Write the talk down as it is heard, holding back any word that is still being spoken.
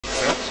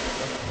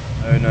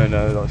No,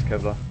 that was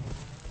Kevlar.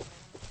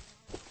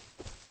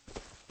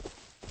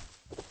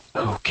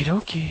 Okie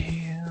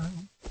dokie.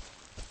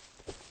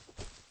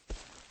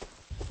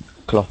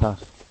 Cloth hat.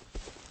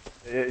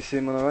 Yeah, you see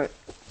him on the right?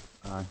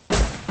 Aye.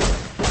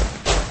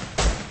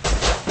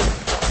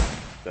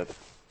 Dead.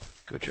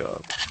 Good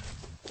job.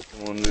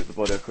 Come on, loot the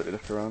body, I'll quickly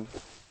look around.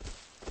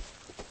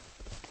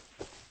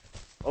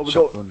 Oh,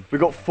 Shotgun. we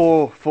got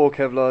four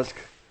Kevlars.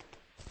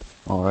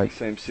 Alright.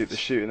 Same suit, they're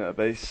shooting at a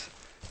base.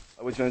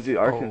 What do you want to do?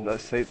 I reckon Oh.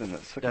 let's save them.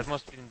 That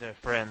must have been their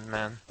friend,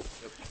 man.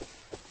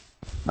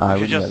 Aye,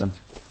 You we can just- get them.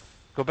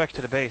 Go back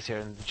to the base here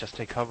and just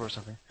take cover or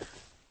something.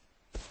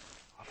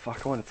 Oh,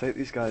 fuck, I want to take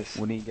these guys.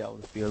 We need to get out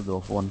of the field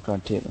though for one, try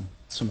and take them.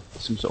 Some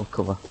sort of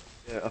cover.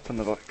 Yeah, up in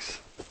the box.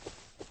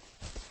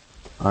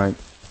 Alright.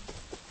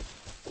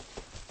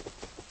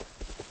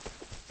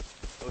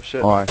 Oh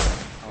shit. Alright.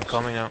 I'm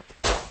coming now.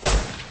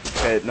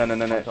 Okay, no.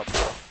 Top.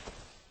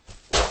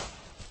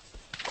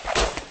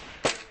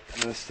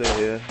 I'm gonna stay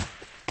here.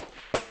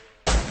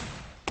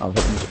 I'll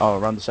hit them. Oh,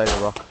 around the side of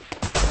the rock.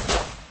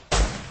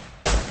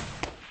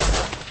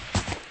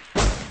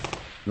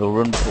 We'll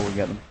run before we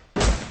get them.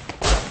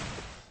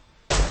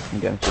 I'm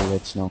getting too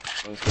late snow.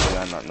 I'm just going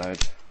behind that node.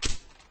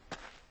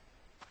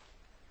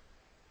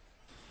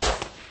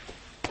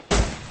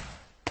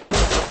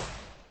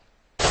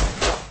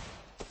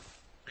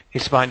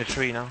 He's behind the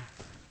tree now.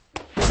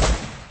 They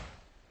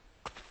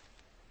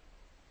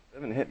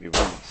haven't hit me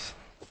once.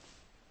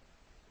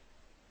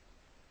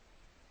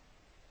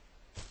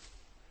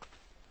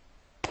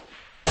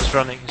 He's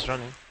running.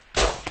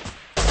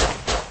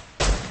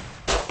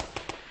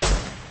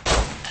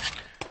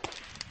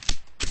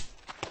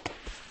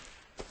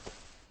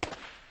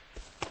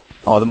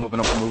 Oh, they're moving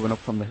up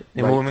from the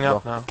They're right moving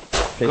up rock. now.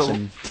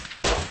 Facing.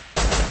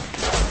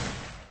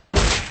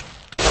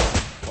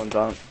 One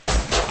down.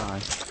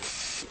 Aye.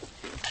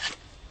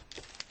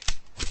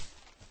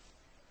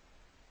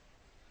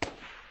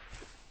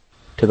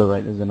 To the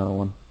right, there's another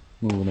one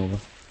moving over.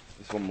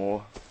 There's one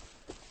more.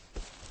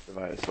 The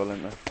right as well,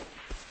 isn't there?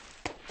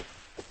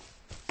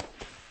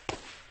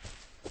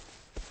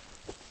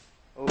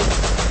 Oh.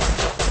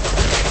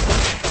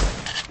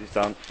 He's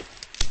down.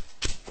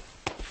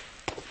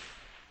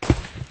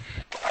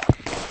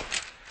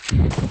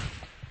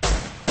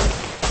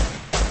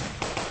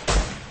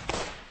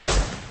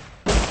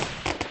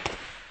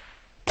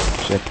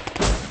 Shit.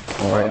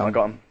 Alright, I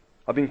got him.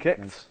 I've been kicked.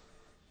 Nice.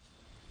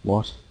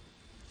 What?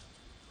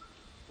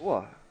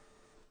 What?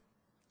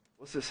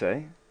 What's it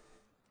say?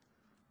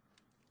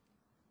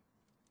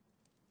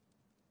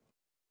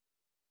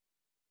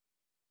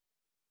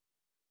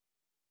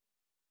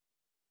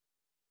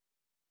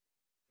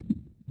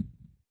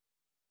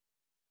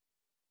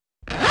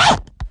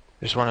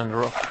 There's one on the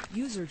rock.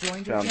 User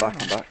joined Yeah, your I'm channel.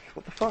 back, I'm back.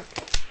 What the fuck?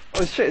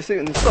 Oh shit, it's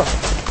eating the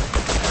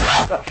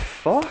stuff. What the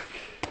fuck?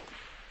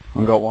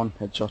 I got one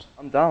headshot.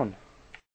 I'm down.